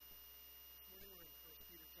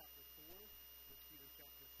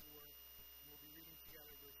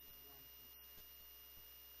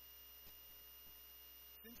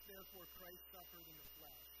Since therefore Christ suffered in the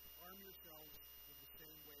flesh, arm yourselves with the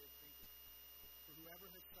same way of thinking. For whoever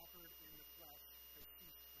has suffered in the flesh has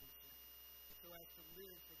ceased from sin, so as to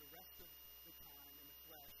live for the rest of the time in the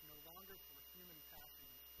flesh, no longer for human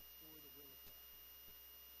passions, but for the will of God.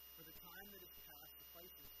 For the time that is past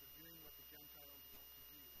suffices for doing what the Gentiles want to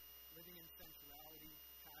do, living in sensuality,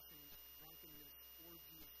 passions, drunkenness,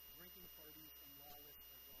 orgies, drinking parties, and lawless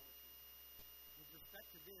idolatry. With respect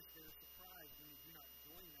to this, they are surprised when you do not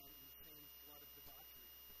join them in the same flood of debauchery,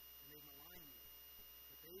 and they malign you.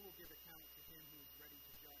 But they will give account to him who is ready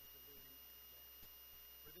to judge the living and the dead.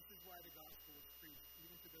 For this is why the gospel was preached,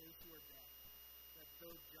 even to those who are dead, that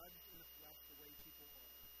though judged in the flesh the way people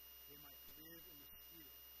are, they might live in the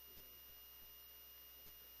spirit the way God is.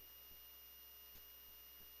 Let's pray.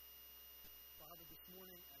 Father, this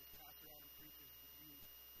morning, as Pastor Adam preaches, would you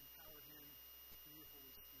empower him through your Holy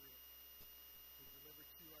Spirit to deliver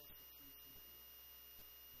to us the truth from your word.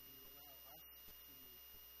 And will you allow us to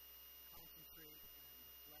concentrate and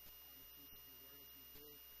reflect on the truth of your word as we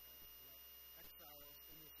live as exiles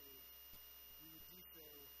in this age. We would do so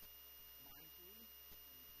mindfully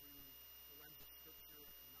and through the lens of Scripture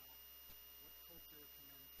and not what culture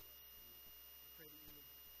commends for us to do. I pray that you would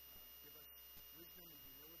give us wisdom and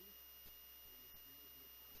humility, that your Spirit would be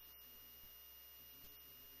upon us this morning. In Jesus'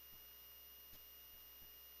 name we pray.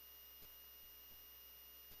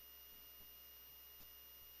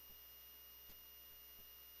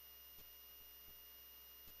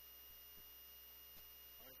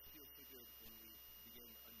 It feels so good when we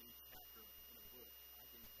begin a new chapter in a book. I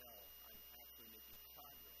can tell I'm actually making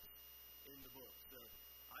progress in the book. So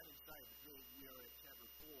I'm excited because we are at chapter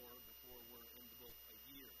 4 before we're in the book a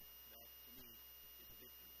year. That, to me, is a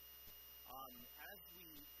victory. As we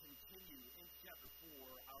continue into chapter 4,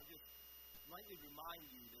 I'll just lightly remind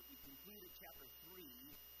you that we concluded chapter 3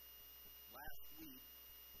 last week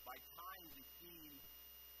by tying the theme.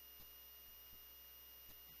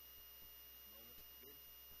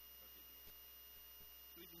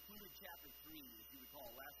 We concluded chapter 3, as you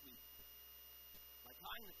recall, last week, by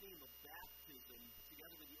tying the theme of baptism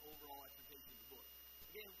together with the overall exhortation of the book.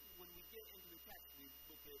 Again, when we get into the text, we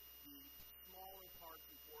look at the smaller parts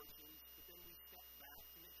and portions, but then we step back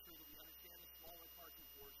to make sure that we understand the smaller parts and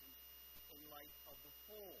portions in light of the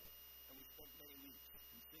whole. And we spent many weeks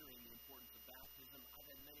considering the importance of baptism. I've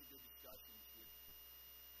had many good discussions with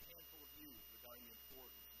a handful of you regarding the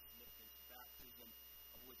importance and significance of baptism,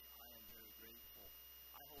 of which I am very grateful.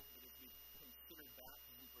 I hope that as we consider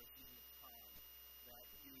baptism for a season of time, that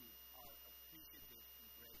you are appreciative and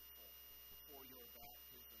grateful for your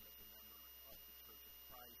baptism as a member of the Church of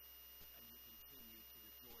Christ, and you continue to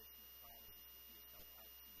rejoice in the promises that He has held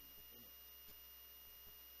out to you in it.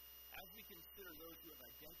 As we consider those who have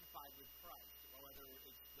identified with Christ, whether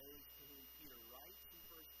it's those to whom Peter writes in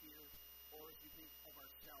 1 Peter, or if we think of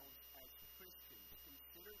ourselves as Christians,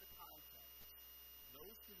 consider the context.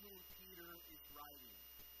 Those to whom Peter is writing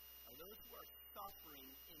are those who are suffering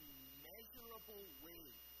in measurable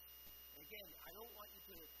ways. And again, I don't want you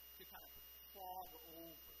to kind of fog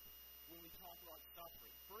over when we talk about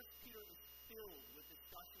suffering. 1 Peter is filled with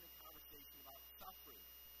discussion and conversation about suffering.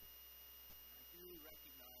 And I do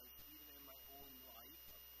recognize, even in my own life,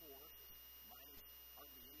 of course, mine is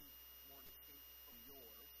hardly any more distinct from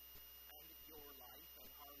yours, and your life and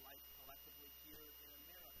our life collectively here in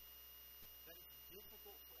America, that it's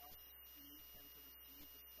difficult for us to speak and to receive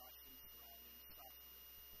discussion surrounding suffering.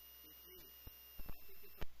 It is. I think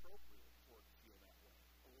it's appropriate for it to feel that way,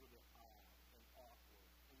 a little bit odd and awkward,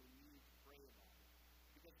 and we need to pray about it.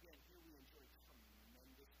 Because again, here we enjoy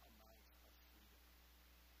tremendous amounts of freedom.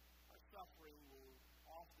 Our suffering will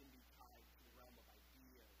often be tied to the realm of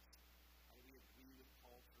ideas. We agree with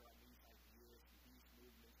culture on these ideas and these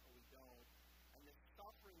movements, or we don't. And the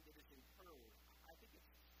suffering that is incurred, I think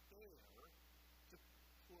it's fair to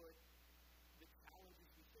put the challenges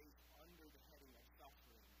we face under the heading of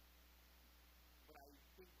suffering. But I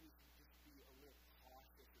think we should just be a little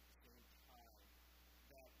cautious at the same time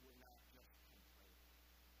that we're not just complaining.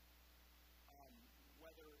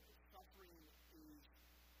 Whether suffering is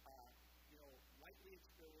lightly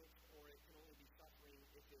experienced, or it can only be suffering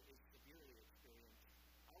if it is severely experienced,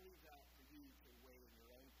 I'll leave that for you to weigh in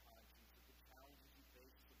your own conscience if the challenges you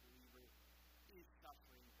face as a believer is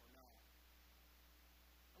suffering or not.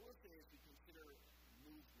 I will say, as we consider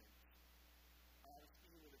movement, I was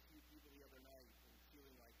speaking with a few people the other night and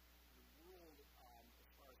feeling like the world, as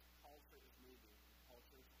far as culture is moving,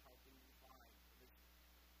 culture is how things define,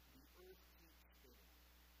 the earth keeps spinning.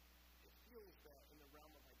 It feels that in the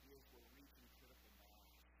realm of ideas we're reaching critical mass,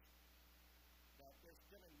 that there's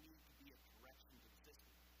going to need to be a correction to the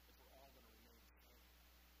system if we're all going to remain the same.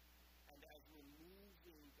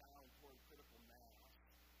 or critical mass,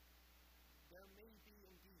 there may be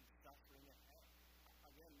indeed suffering ahead.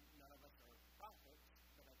 Again, none of us are prophets,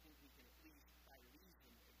 but I think we can at least, by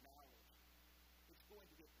reason, acknowledge it's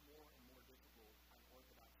going to get more and more difficult on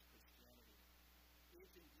Orthodox Christianity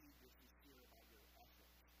if indeed you're sincere about your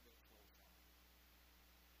ethics that flows from it.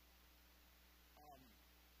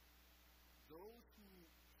 Those who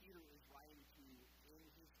Peter is writing to in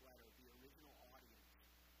his letter, the original audience,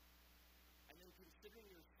 and then considering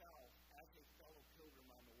yourself as a fellow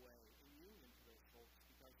pilgrim on the way in union to those folks,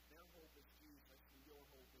 because their hope is Jesus and your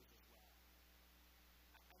hope is as well.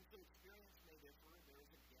 And so experience may differ. There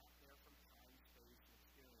is a gap there from time, space, and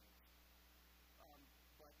experience.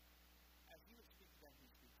 But as you would speak to them,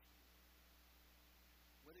 he speaks to you.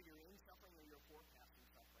 Whether you're in suffering or you're forecasting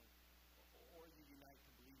suffering, or you unite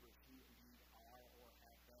to believers who indeed are or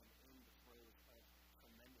have been in the throes of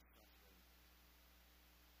tremendous suffering,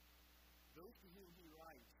 those to whom he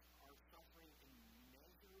writes are suffering in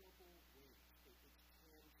measurable ways. It's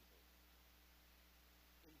tangible,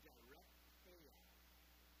 in direct payout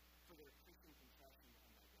for their Christian confession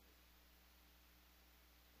and identity.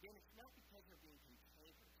 Again, it's not because they're being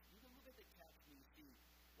cantankerous. You can look at the text and you see,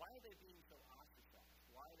 why are they being so ostracized?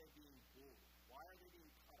 Why are they being bullied? Why are they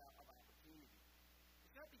being cut out of opportunity?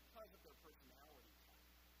 It's not because of their personality type.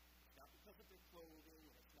 It's not because of their clothing,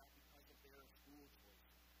 and it's not because of their school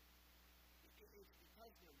choices. It's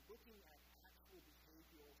because they're looking at actual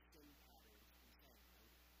behavioral sin patterns and saying, right?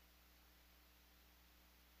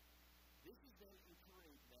 This is then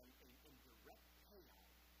incurring them in direct payout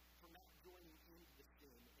for not joining into the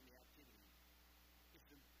sin and the activity. It's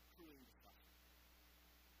accruing the suffering.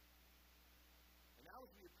 And now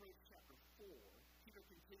as we approach chapter 4, Peter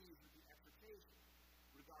continues with the exhortation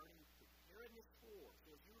regarding preparedness for.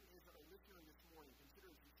 So if you are a listener this morning,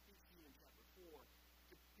 consider as he speaks to you in chapter 4,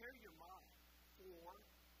 to prepare your mind for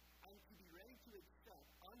and to be ready to accept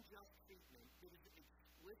unjust treatment that is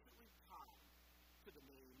explicitly tied to the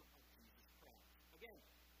name of Jesus Christ. Again,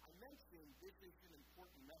 I mentioned this is an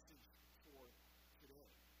important message for today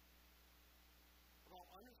about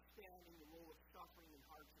understanding the role of suffering and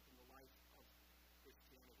hardship in the life of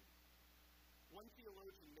Christianity. One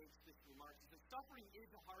theologian makes this remark. He says, suffering is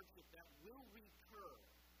a hardship that will recur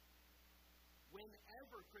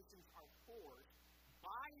whenever Christians are forced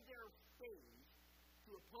by their faith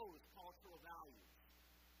to oppose cultural values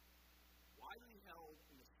widely held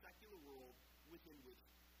in the secular world within which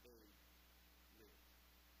they live.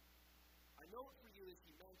 I know for you, as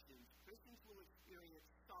he mentions, Christians will experience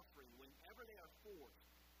suffering whenever they are forced.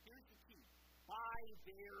 Here's the key: by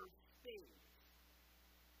their faith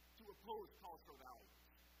to oppose cultural values.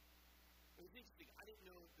 It was interesting. I didn't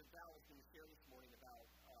know that Val was going to share this morning about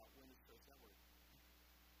Women's Church Network.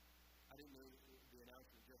 I didn't know the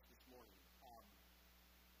announcement just this morning.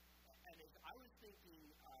 And as I was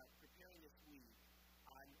thinking, preparing this week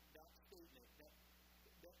on that statement,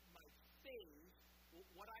 that my faith,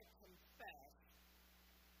 what I confess,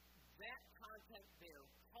 that content there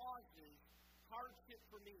causes hardship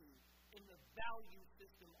for me in the value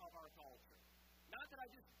system of our culture. Not that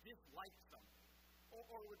I just dislike something,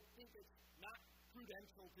 or would think it's not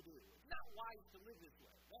prudential to do. It's not wise to live this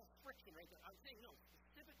way. That's friction right there. I'm saying, no,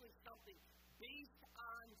 specifically something based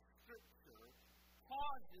on Scripture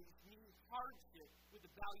causes me hardship with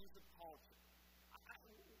the values of culture.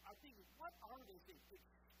 I think, what are those things?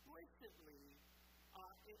 Explicitly,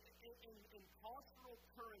 in cultural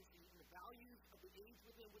currency, in the values of the age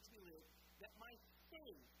within which we live, that my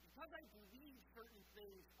faith, because I believe certain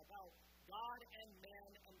things about God and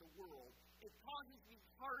man and the world, it causes me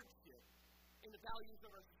hardship in the values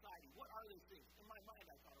of our society. What are those things? In my mind,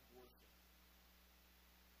 I thought of worship.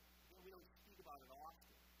 We don't speak about it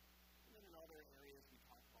often. And then in other areas, we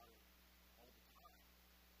talk about it all the time.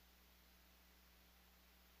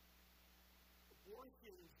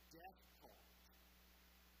 Abortion's death cause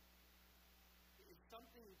is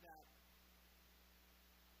something that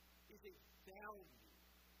is a value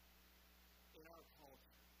in our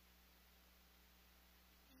culture.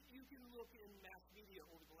 You can look in mass media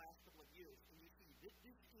over the last couple of years, and you see this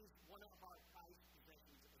is one of our prized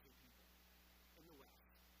possessions as a people in the West,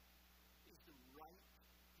 is the right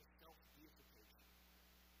to self-deification,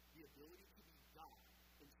 the ability to be God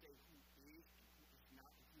and say who is and who is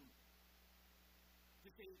not a human. To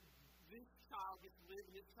say this child gets to live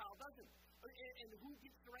and this child doesn't. And who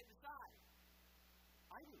gets to right decide?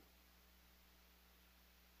 I do.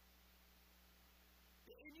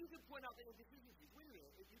 And you can point out that this isn't, wait a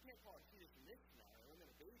minute, you can't call a fetus in this scenario and then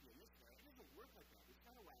a baby in this scenario. It doesn't work like that. It's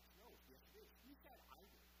not a wax nose. Yes, it is. You said I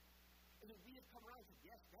did. And then we have come around and said,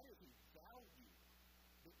 yes, that is a value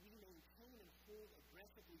that we maintain and pulled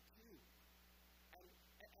aggressively to.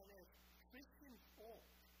 And as Christian folk,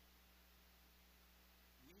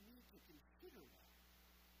 we need to consider that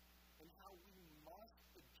and how we must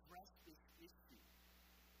address this issue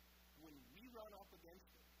when we run up against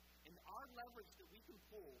it. And our leverage that we can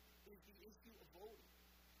pull is the issue of voting.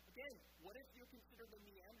 Again, what if you're considered a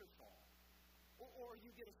Neanderthal? Or you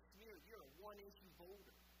get a smear, you're a one-issue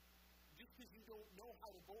voter. Just because you don't know how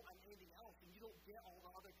to vote on anything else and you don't get all the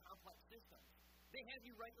other complex systems. They have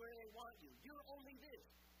you right where they want you. You're only this.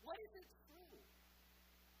 What if it's true?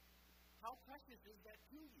 How precious is that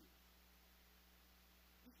to you?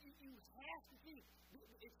 You have to think.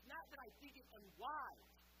 It's not that I think it unwise.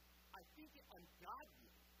 I think it ungodly.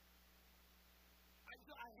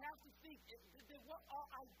 I have to think, then what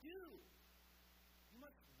ought I do? You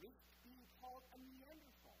must risk being called a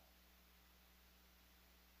Neanderthal.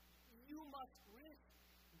 You must risk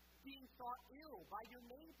being thought ill by your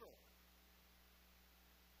neighbor.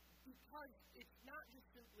 Because it's not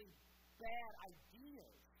just simply bad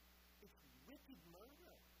ideas, it's wicked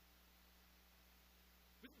murder.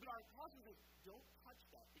 But our caution is, don't touch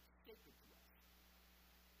that. It's sacred to us.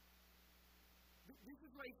 This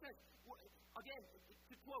is what he says. Again,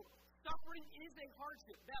 to quote, suffering is a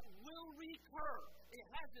hardship that will recur. It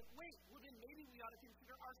hasn't. Wait, well then maybe we ought to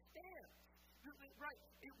consider our stance. Right,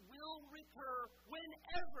 it will recur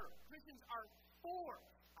whenever Christians are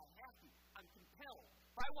forced. I have to. I'm compelled.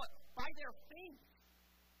 By what? By their faith.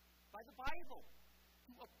 By the Bible.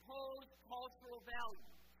 To oppose cultural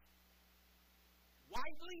values.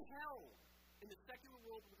 Widely held in the secular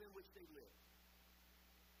world within which they live.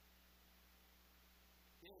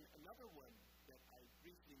 Then another one that I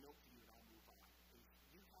briefly note to you and I'll move on is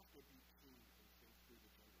you have to be keen and think through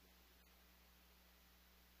the gender revolution.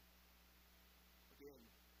 Again,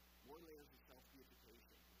 more layers of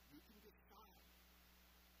self-deification. You can decide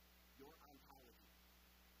your ontology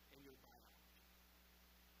and your biology.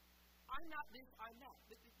 I'm not this, I'm that.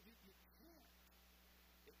 You can't.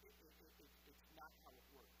 It's not how it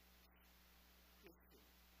works. Christian,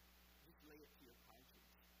 just lay it to your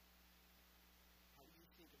conscience. How do you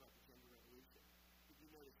think about the gender revolution? Did you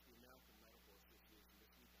notice the American Medical Association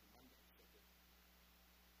this week on Monday said that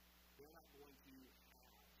they're not going to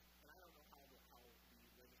have, and I don't know how the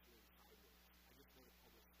legislative side works. I just made a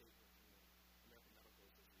public statement from the American Medical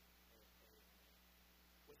Association,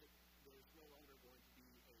 was that there's no longer going to be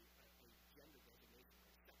a gender designation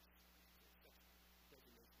or sex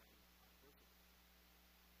designation on birth certificate.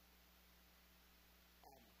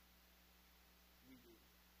 We do.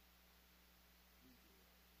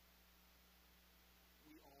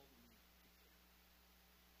 We all need to care.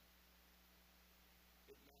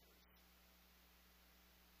 It matters.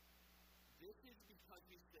 This is because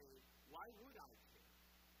we say, why would I care?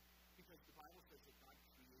 Because the Bible says that God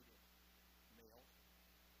created male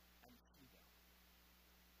and female.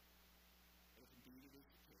 And if indeed it is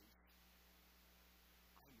the case,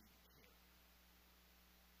 I need to care.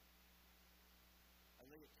 I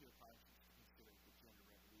lay it to your conscience to consider the gender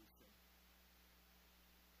revolution.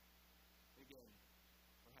 Again,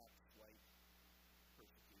 perhaps slight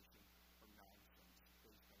persecution or nonsense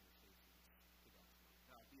based on your faithfulness to God's word.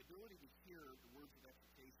 Now, the ability to hear the words of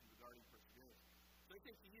exhortation regarding perseverance. So I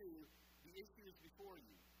think to you, the issue is before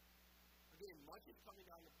you. Again, much is coming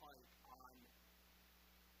down the pike on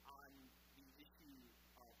the issue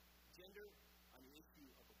of gender, on the issue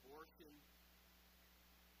of abortion.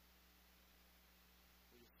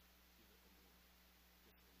 We'll just give it a moment.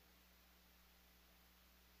 Just a moment.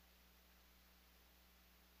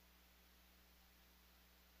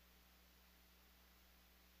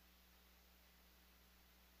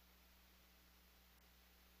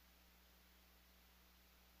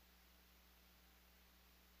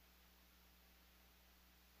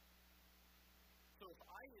 So if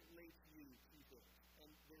I lay to you two things,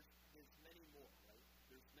 and there's many more, right?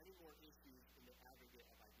 There's many more issues in the aggregate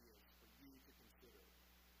of ideas for you to consider.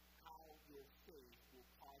 How your faith will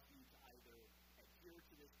cause you to either adhere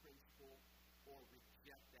to this principle or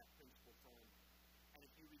reject that principle firmly. And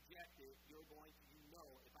if you reject it, you're going to,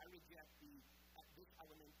 if I reject this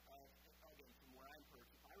element of, again, from where I'm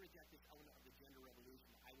perched, if I reject this element of the gender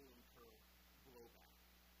revolution, I will incur blowback.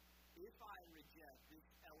 If I reject this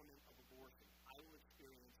element of abortion, I will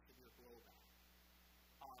experience severe blowback.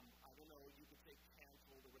 I don't know, you could say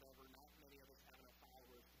canceled or whatever. Not many of us have enough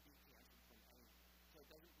followers to be canceled from anything. So it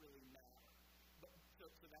doesn't really matter.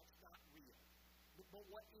 So that's not real. But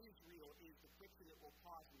what is real is the friction it will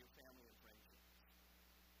cause in your family and friendships.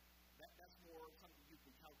 That's more something you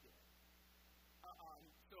can calculate.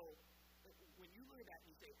 So when you look at that and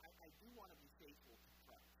you say, I do want to be faithful to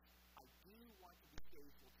Christ. I do want to be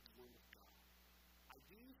faithful to the Word of God.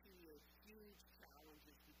 do see a huge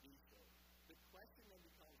challenges to do so. The question then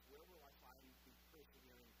becomes, where will I find the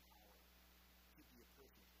persevering power to be a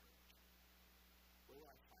person of courage? Where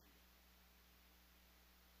will I find it?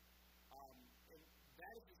 And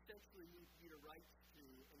that is essentially who Peter writes to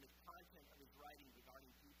in the content of his writing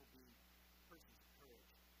regarding people being persons of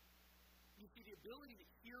courage. You see, the ability to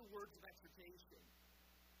hear words of exhortation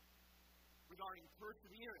regarding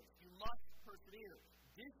perseverance. You must persevere.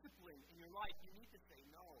 Discipline in your life. You need to say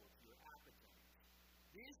no to your appetite.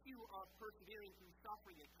 The issue of persevering through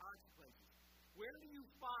suffering and consequences. Where do you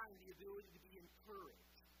find the ability to be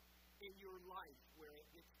encouraged in your life where it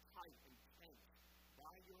gets tight and tense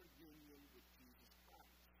by your union with Jesus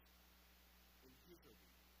Christ in His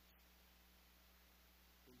obedience,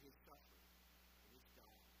 in His suffering, in His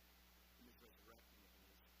dying, in His resurrecting,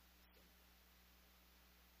 and His ascending?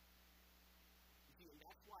 You see, and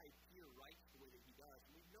that's why Peter writes the way that he does.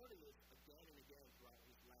 And we've noted this again and again throughout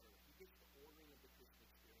his letter. He gets the ordering of the Christian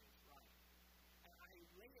experience right. And I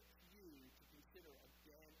lay it to you to consider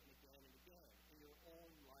again and again and again in your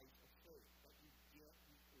own life of faith that you get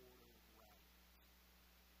the order right.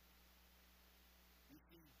 You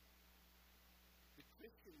see, the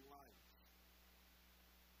Christian life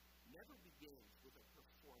never begins with a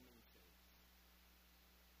performing faith.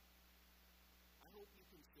 I hope you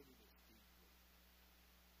consider this deeply.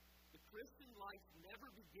 The Christian life never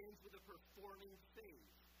begins with a performing faith,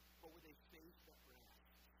 but with a faith that rests.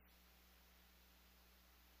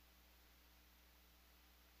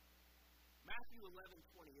 Matthew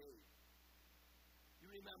 11:28. You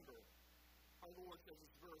remember, our Lord says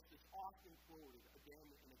this verse is often quoted again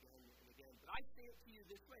and again and again. But I say it to you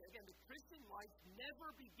this way. Again, the Christian life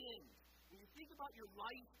never begins. When you think about your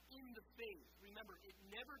life in the faith, remember, it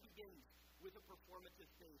never begins with a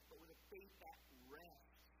performative faith, but with a faith that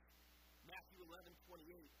rests. Matthew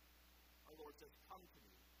 11:28, our Lord says, "Come to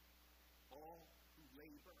me, all who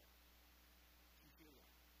labor." Do you feel that?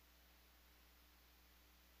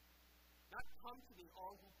 Not come to me,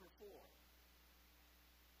 all who perform.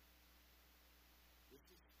 This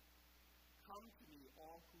is, come to me,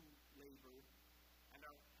 all who labor and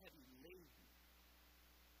are heavy laden.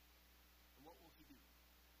 And what will He do?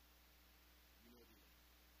 You know the end.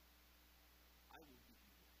 I will give you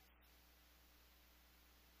rest.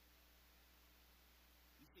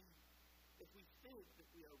 You see, if we think that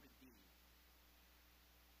we are redeemed,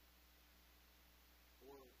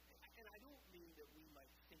 and I don't mean that we might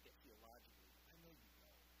think it theologically. I know you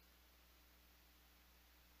don't.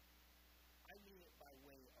 I mean it by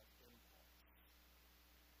way of impulse.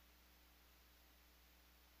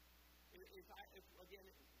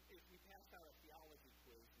 If we passed out a theology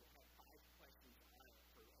quiz, we'll have 5 questions on it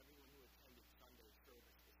for everyone who attended Sunday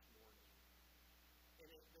service this morning. And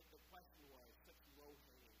the question was, such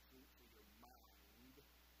low-hanging fruit for your mind.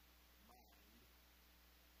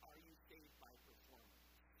 Are you saved by performance?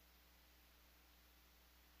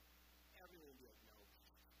 Everyone would be like, no.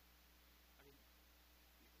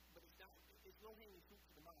 But it's not, it's low-hanging fruit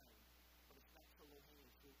to the mind, but it's not so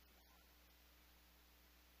low-hanging fruit to the heart.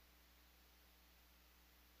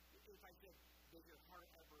 If I said, does your heart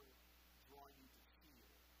ever draw you to fear?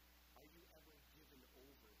 Are you ever given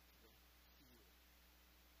over to the fear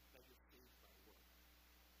that you're saved by work?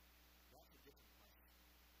 That's a different question.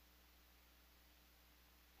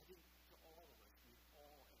 I think to all of us, we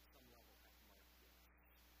all at some level have marked yes.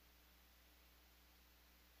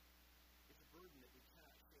 It's a burden that we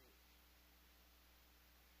cannot shake.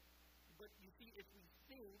 But you see, if we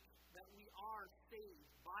think that we are saved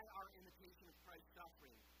by our imitation of Christ's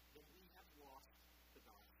suffering, then we have lost the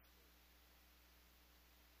gospel.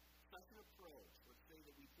 Such an approach, let's say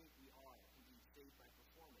that we think we are indeed saved by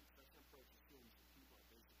performance, such an approach assumes that people are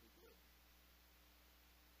basically good.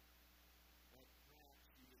 That perhaps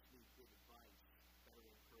you just need good advice, better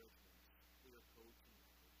encouragement, clear coaching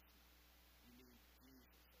methods. You need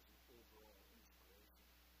Jesus as an overall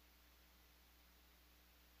inspiration.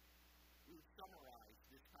 We would summarize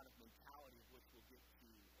this kind of mentality, of which we'll get to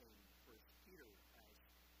in 1 Peter, as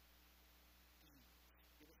deeds.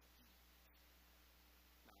 Give us deeds,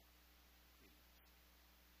 not creeds.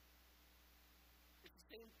 It's the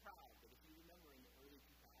same crowd that, if you remember in the early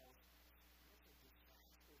 2000s, there's a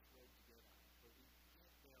disastrous road to get on, but we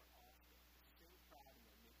get there often. It's the same crowd in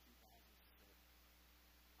the mid-2000s that said,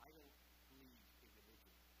 I don't believe in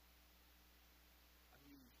religion. I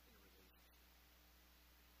believe in a relationship.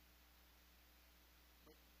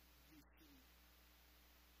 But you see,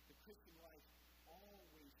 the Christian life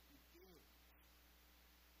always begins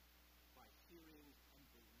by hearing and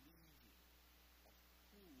believing of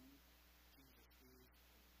who Jesus is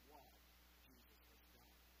and what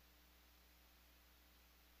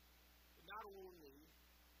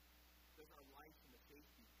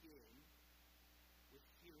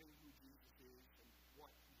hearing who Jesus is and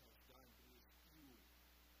what he has done, but it is fueled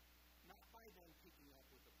not by them picking up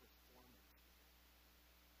with a performance,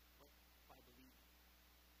 but by believing.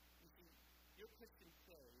 You see, your Christian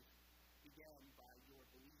faith began by your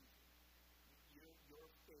believing. Your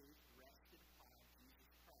faith rested upon Jesus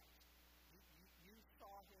Christ. You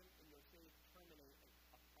saw him and your faith terminate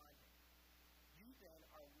upon him. You then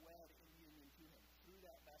are wed in union to him through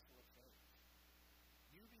that vessel of faith.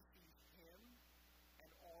 You receive him and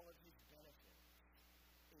all of his benefits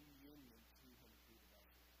in union to him through the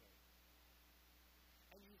vessel of faith.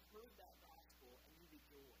 And you heard that gospel and you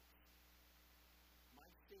rejoice. My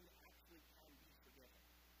sin actually can be forgiven.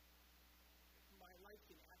 My life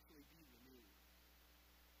can actually be renewed.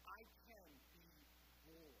 I can be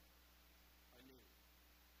born anew.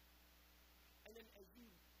 And then as you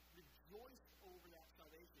rejoice over that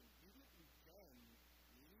salvation, you didn't then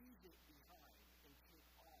leave it behind and take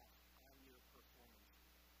off on your performance.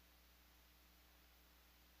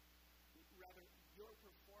 Rather, your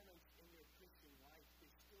performance in your Christian life is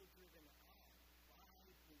still driven on by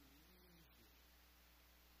believing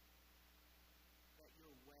that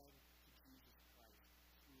you're wed to Jesus Christ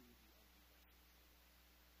through the empty vessel.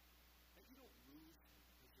 That you don't lose him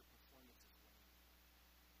because your performance is lame.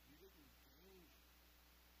 You didn't gain him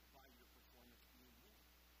by your performance being weak.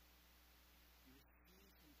 You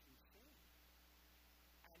receive him through faith.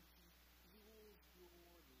 And he fuels your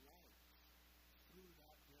life through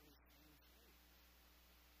that very same faith.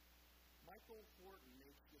 Michael Horton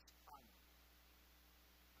makes this comment.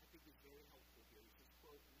 I think is very helpful here. He says,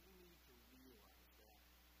 quote, we need to realize that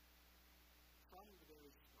from the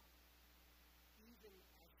very start, even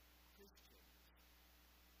as Christians,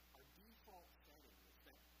 our default setting is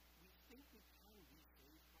that we think we can be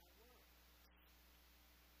saved by works.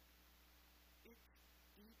 It's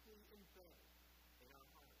deeply embedded in our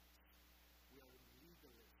hearts. We are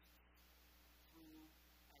legalists through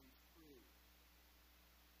and through.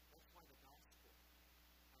 That's why the gospel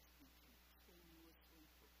has to be continuously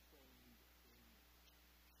proclaimed in the church.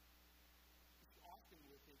 Often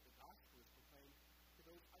we'll think the gospel is proclaimed to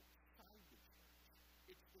those outside the church.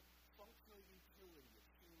 It's the functional utility of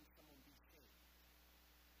seeing someone be saved.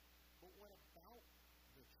 But what about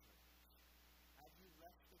the church? Have you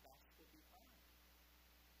left the gospel behind?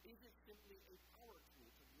 Is it simply a power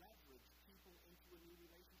tool to leverage people into a new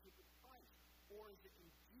relationship with Christ? Or is it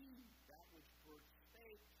indeed that which births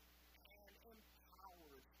faith and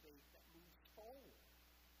empowers faith that moves forward?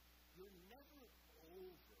 You're never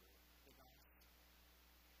over the gospel.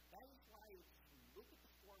 That is why if you look at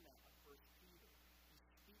the format of 1 Peter,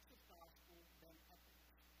 he speaks of gospel, then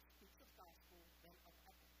ethics. Speaks of gospel, then of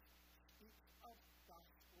ethics. Speaks of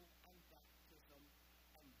gospel and baptism,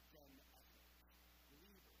 and then ethics.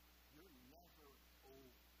 Believer, you're never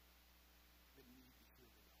over the need to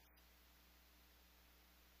hear the gospel.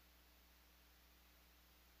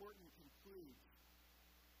 Horton concludes,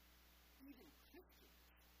 even Christians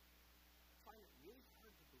find it really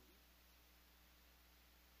hard to believe.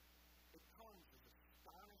 It comes as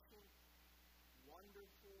astonishing,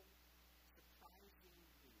 wonderful, surprising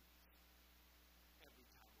news every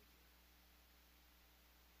time we hear it.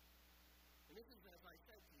 And this is, as I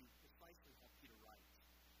said to you, precisely how Peter writes.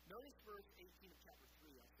 Notice verse 18 of chapter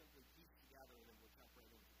 3. I simply pieced together and then we'll jump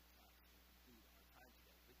right into the text and conclude our time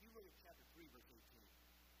together. But you look at chapter 3, verse 18.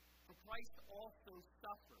 For Christ also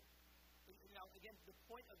suffered. Now, again, the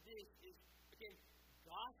point of this is, again,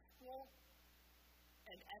 gospel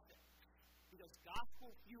and ethics. Because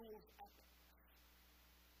gospel fuels ethics.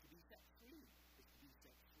 To be set free is to be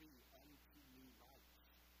set free unto new life.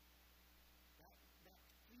 That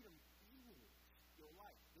freedom fuels your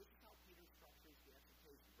life. This is how Peter structures the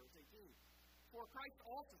exhortation. Verse 18. For Christ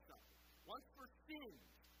also suffered, once for sins,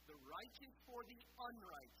 the righteous for the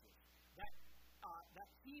unrighteous, that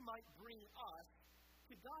he might bring us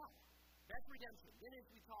to God. That's redemption. Then as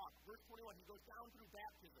we talk, verse 21, he goes down through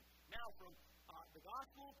baptism. Now from the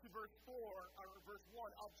gospel to verse 4, or verse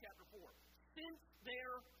 1 of chapter 4. Since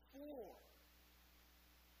therefore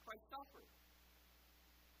Christ suffered.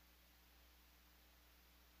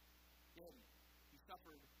 Again, he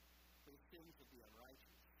suffered for the sins of the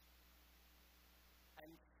unrighteous.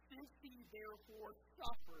 And since he therefore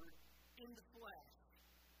suffered in the flesh,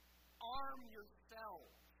 arm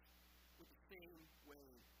yourselves with the same way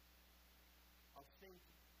of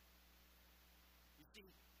thinking. You see,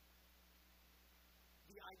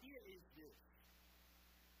 the idea is this,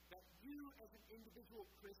 that you as an individual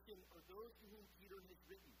Christian, or those to whom Peter has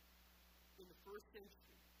written in the first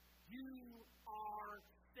century, you are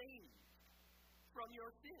saved from your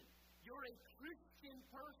sin. You're a Christian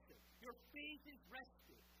person. Your faith is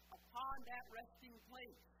rested upon that resting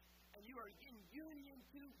place, and you are in union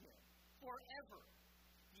to Him forever.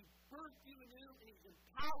 He birthed you anew, and He's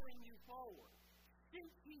empowering you forward.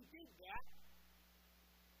 Since He did that,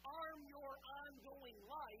 arm your ongoing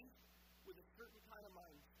life with a certain kind of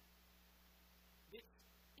mindset that's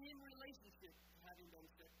in relationship to having been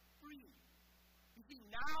set free. You see,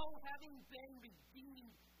 now having been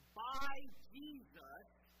redeemed by Jesus,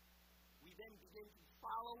 we then begin to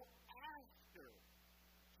follow after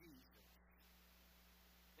Jesus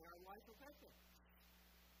in our life of purpose.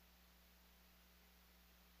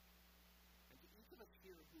 And to each of us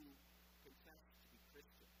here who confess to be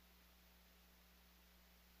Christian,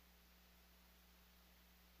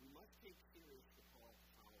 we must take serious the call to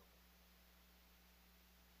follow Him.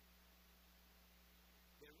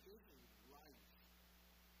 There is a life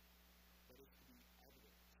that is to be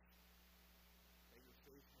evident that your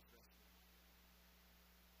faith has rested on.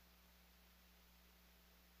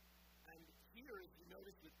 And here, as you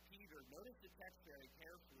notice with Peter, notice the text very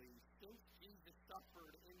carefully. Since Jesus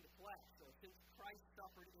suffered in the flesh, or since Christ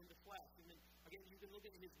suffered in the flesh, and then again you can look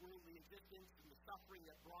at His worldly existence and the suffering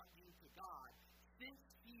that brought you to God. Since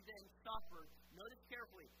He then suffered, notice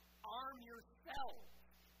carefully, arm yourselves.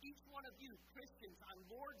 Each one of you, Christians, on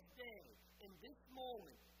Lord's Day, in this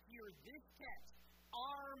moment, hear this text.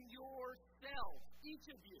 Arm yourselves, each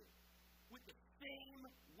of you, with the same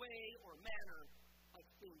way or manner of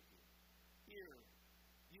thinking. Here,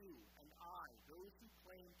 you and I, those who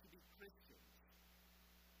claim to be Christians,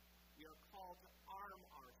 we are called to arm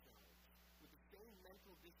ourselves with the same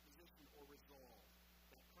mental disposition or resolve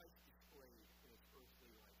that Christ displayed in His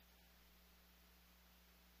earthly lifetime.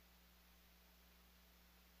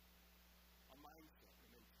 A mindset, a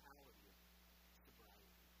mentality of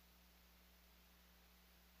sobriety.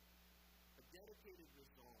 A dedicated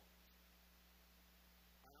resolve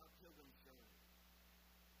on our pilgrim journey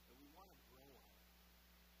that we want to grow on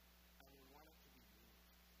and we want it to be used.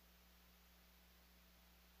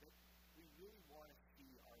 That we really want to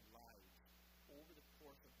see our lives over the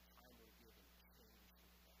course of the time we're given change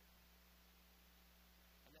for the better.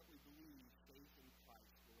 And that we believe faith in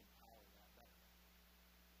Christ will empower that better.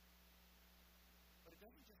 But it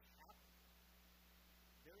doesn't just happen.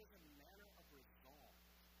 There is a manner of resolve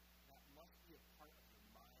that must be a part of your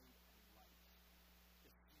mind and life to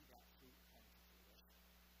see that fruit come to fruition.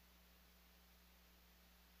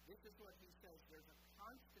 This is what he says. There's a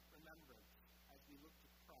constant remembrance as we look to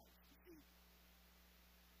Christ. You see,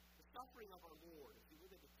 the suffering of our Lord, if you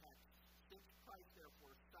look at the text, since Christ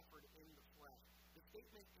therefore suffered in the flesh, the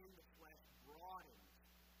statement in the flesh broadens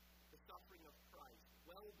the suffering of Christ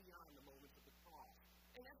well beyond the moments of the cross.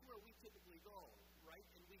 And that's where we typically go, right?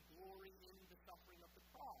 And we glory in the suffering of the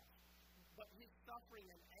cross. But His suffering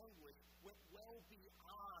and anguish went well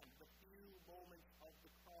beyond the few moments of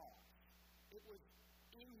the cross. It was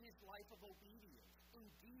in His life of obedience,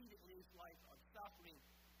 indeed in His life of suffering,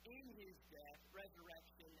 in His death,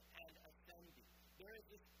 resurrection, and ascending. There is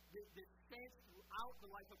this sense throughout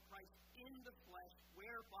the life of Christ in the flesh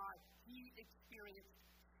whereby He experienced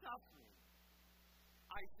suffering.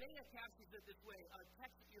 Isaiah captures it this way, a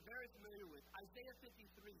text that you're very familiar with. Isaiah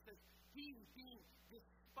 53 says, He being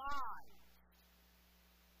despised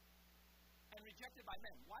and rejected by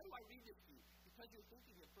men. Why do I read this to you? Because you're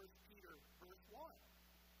thinking of 1 Peter verse 1.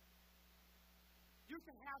 You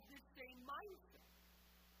can have this same mindset,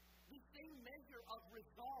 this same measure of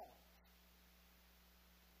resolve.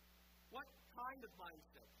 What kind of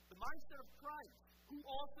mindset? The mindset of Christ, who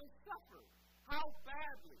also suffered. How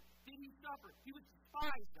badly did He suffer? He was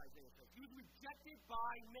despised, Isaiah says. He was rejected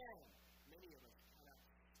by men. Many of us cannot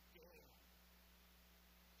stand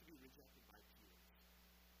to be rejected by peers.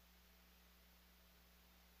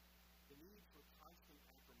 The need for constant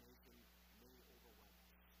affirmation may overwhelm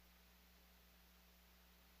us.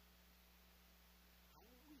 How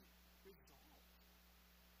will we resolve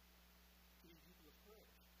to be people of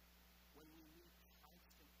courage when we need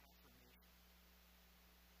constant affirmation?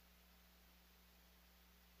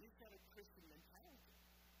 Is that a Christian mentality?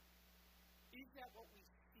 Is that what we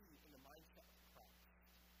see in the mindset of Christ,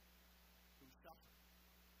 who suffered?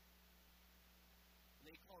 And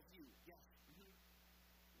they called you, yes,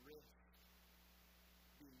 risk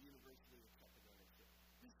being universally accepted on this ship.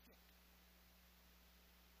 Risk it.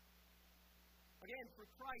 Again, for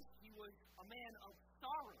Christ, He was a man of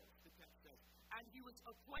sorrows, the text says, and He was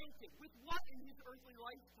acquainted with what in His earthly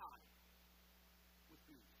lifetime? With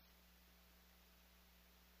grief.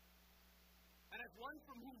 And as one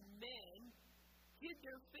from whom men hid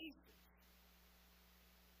their faces,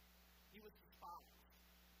 He was despised.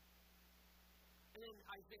 And then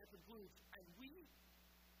Isaiah concludes, and we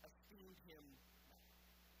esteemed Him not.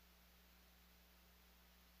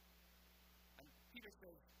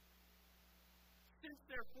 Since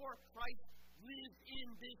therefore Christ lived in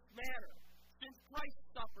this manner, since Christ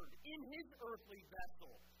suffered in his earthly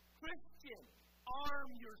vessel, Christian, arm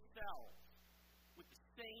yourselves with the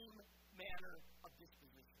same manner of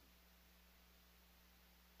disposition.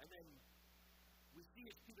 And then we see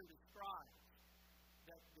as Peter describes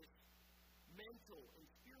that this mental and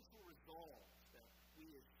spiritual resolve that we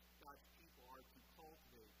as God's people are to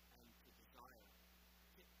cultivate and to desire,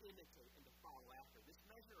 to imitate and to follow after. This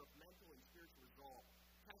measure of mental and spiritual resolve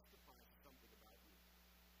testifies to something about you.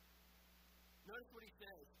 Notice what he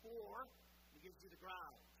says, for, he gives you the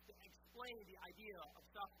grounds to explain the idea of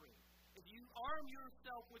suffering. If you arm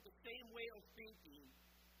yourself with the same way of thinking,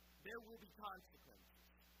 there will be consequences.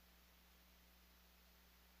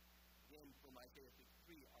 Again, from Isaiah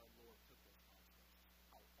 53, our Lord took those consequences.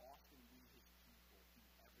 How often we, his people, do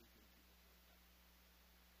everything to avoid them.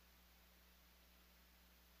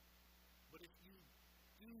 But if you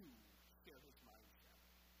do share his mindset,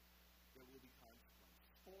 there will be consequences.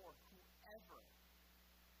 For whoever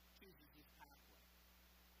chooses this pathway,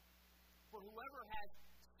 for whoever has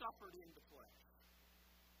suffered in the flesh,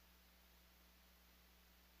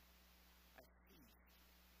 has ceased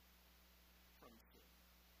from sin.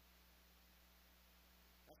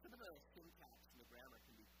 Now, some of the syntax and the grammar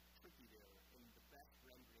can be tricky there in the best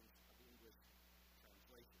renderings of English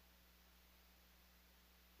translation.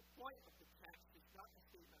 The point of the text is not a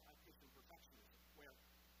statement of Christian perfectionism, where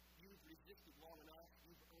you've resisted long enough,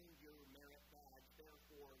 you've earned your merit badge,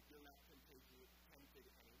 therefore you're not tempted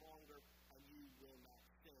any longer, and you will not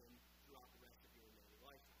sin throughout the rest of your remaining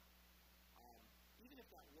lifetime. Even if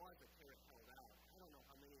that was a carrot held out, I don't know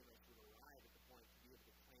how many of us would arrive at the point to be able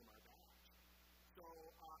to claim our badge. So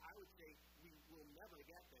I would say we will never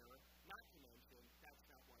get there, not to mention that's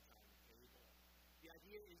not what's on the table. The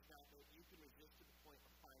idea is that you can resist to the point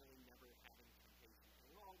of finally never having temptation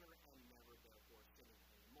any longer and never therefore sinning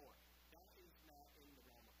anymore. That is not in the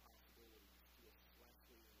realm of possibilities to us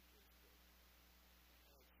fleshly individuals.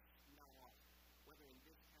 It's not often, whether in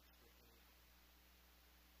this text or any other.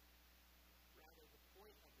 Rather, the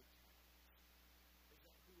point of the text is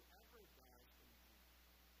that whoever does indeed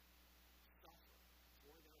suffer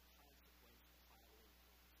for their consequence of following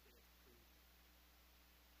Christ, they have proved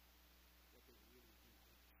that they really do hate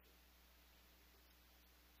sin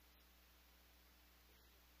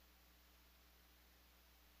and its consequences.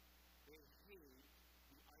 They hate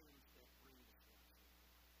the items that bring destruction.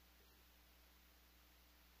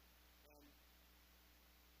 And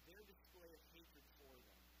their display of hatred for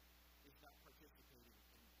them is not participating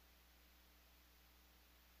in them.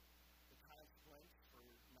 The consequence for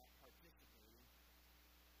not participating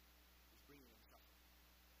is bringing them suffering.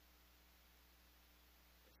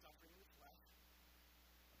 They're suffering in the flesh.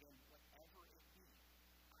 Again, whatever it be.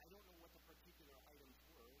 I don't know what the particular items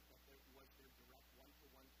were that was their direct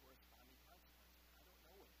one-to-one corresponding consequences. I don't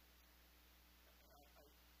know what it is.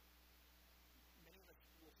 Many of us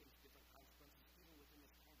will face different consequences even within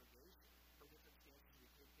this congregation for different stances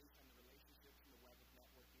we take based on the relationships and the web of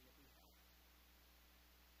networking that we have.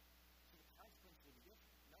 So the consequence will be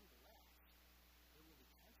different. Nonetheless, there will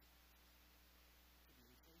be consequences to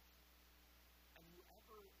being faithful. And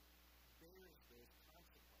whoever bears those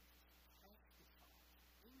consequences testifies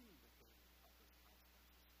in the bearing of those consequences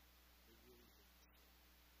they really hate sin.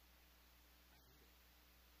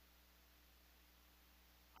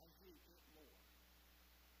 I hate it. I hate it more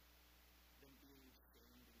than being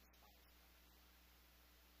shamed and despised by my friends.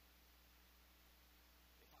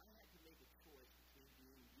 If I had to make a choice between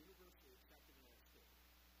being universally accepted and understood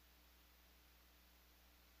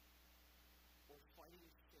or fighting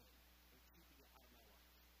sin and keeping it out of my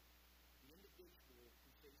life, the individual who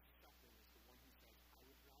faces suffering is the one who says, I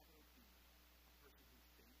would rather be a person who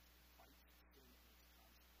fights sin and its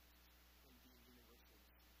consequences than being universally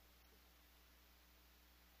accepted.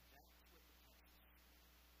 That's what the text is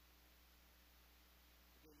saying.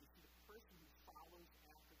 Again, you see the person who follows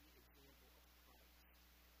after the example of Christ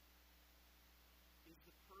is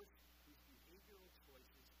the person whose behavioral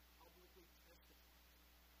choices publicly testify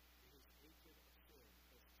to his hatred of sin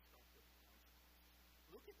as destructive consequences.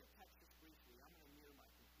 Look at the text just briefly. I'm going to near my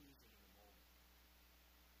conclusion in a moment.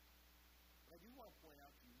 But I do want to point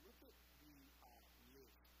out to you, look at the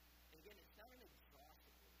list. And again, it's not an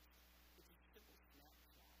exhaustive list. It's a simple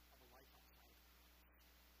snapshot of a life outside of Christ.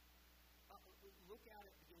 Look at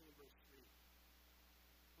it beginning in verse 3.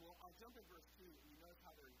 Well, I'll jump in verse 2, and you notice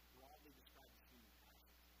how they're broadly described as human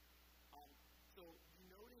passions. So you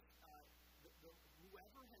notice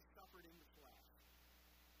whoever has suffered in the flesh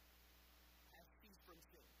has ceased from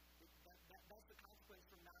sin. That's the consequence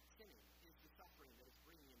from not sinning, is the suffering that it's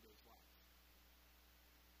bringing into his life.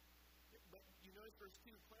 But you notice verse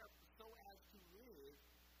 2, so as to live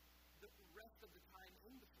the rest of the time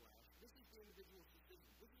in the flesh. This is the individual's decision.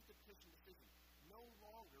 This is the Christian decision. No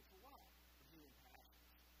longer for what? For human passions.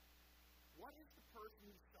 What is the person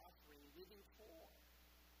who's suffering living for?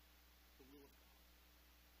 The will of God.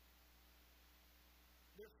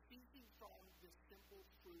 They're ceasing from the simple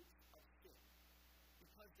fruits of sin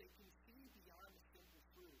because they can see beyond the simple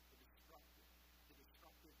fruit the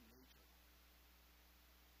destructive nature.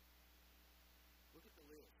 Look at the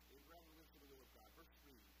list. Abraham lives for the will of God. Verse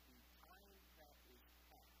 3, the time that is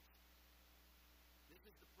past. This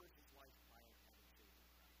is the person's life prior to having faith in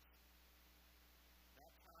Christ.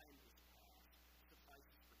 That time is past.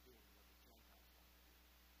 Suffices for doing what the Gentiles want to do.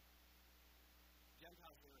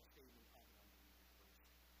 Gentiles are a statement of an unbelieving person.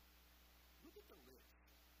 Look at the list.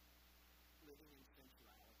 Living in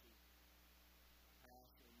sensuality,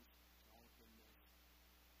 passions, drunkenness,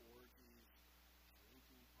 orgies,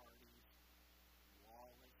 drinking parties,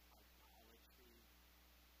 lawless idolatry.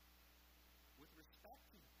 With respect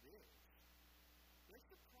to this, they're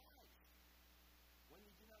surprised when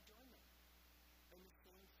you do not join them in the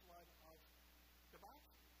same flood of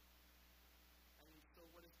debauchery. And so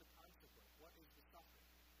what is the consequence? What is the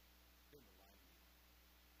suffering? Then the life.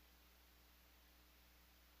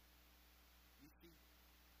 You see,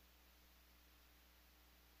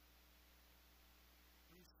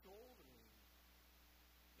 through shouldering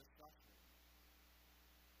the suffering,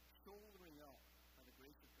 shouldering up by the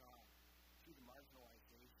grace of God through the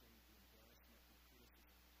marginalization, the embarrassment, the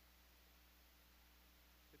criticism,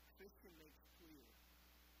 the Christian makes clear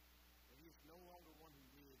that he is no longer one who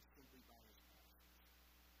lives simply by his passions,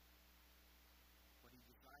 but he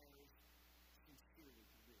desires sincerely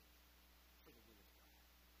to live for the will of God.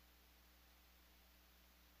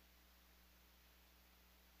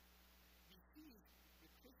 You see,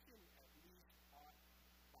 the Christian at least ought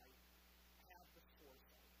have the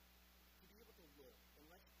foresight to be able to look, and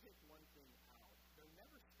let's pick one thing out. They're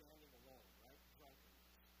never standing alone, right?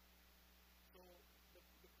 Drunkenness. So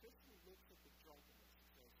the Christian looks at the drunkenness and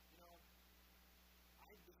says,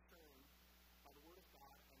 I've discerned by the Word of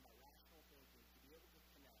God and by rational thinking to be able to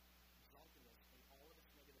connect drunkenness and all of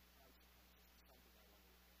its negative consequences to something I want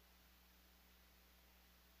to avoid.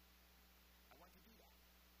 I want to do that.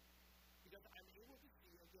 Because I'm able to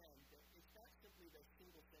see, again, that it's not simply the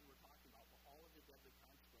single sin we're talking about, but all of the deadly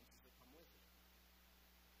consequences that come with it.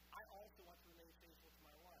 I also want to remain faithful to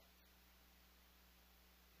my wife.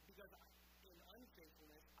 Because in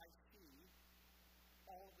unfaithfulness, I see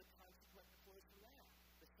all of the consequence that flows from that,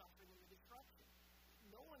 the suffering and the destruction.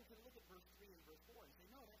 No one can look at verse 3 and verse 4 and say,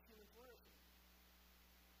 no, that's human flourishing.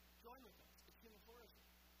 Join with us. It's human flourishing.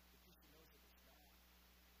 The Christian knows that it's not.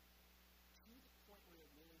 To the point where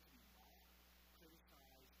they're willing to be mocked,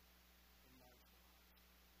 criticized, and marginalized.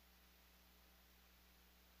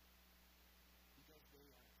 Because they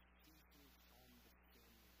are ceasing from the sin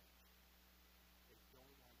nature. They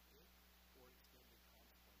don't want it or its deadly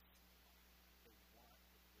consequences in their life.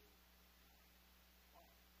 They want the will of God.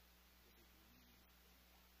 Why? Because they believe in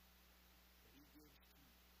God. That He gives to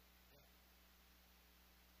them a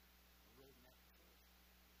roadmap to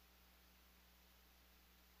flourishing.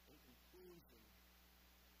 In conclusion,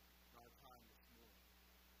 our time this morning.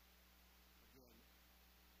 Again,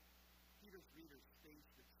 Peter's readers face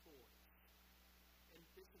the choice, and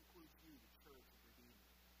this includes you, the Church of Redeemer,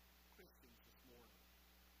 Christians this morning.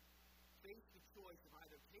 Face the choice of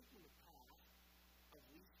either taking the path of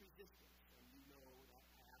least resistance, and you know that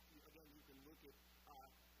path. Again, you can look at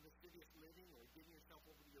lascivious living or giving yourself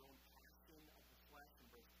over to your own passion of the flesh in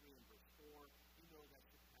verse 3 and verse 4. You know that's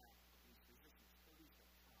the path of least resistance, at least at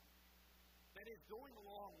times. That is, going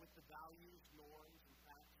along with the values, norms, and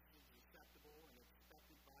practices acceptable and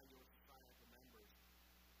expected by your societal members,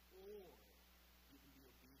 or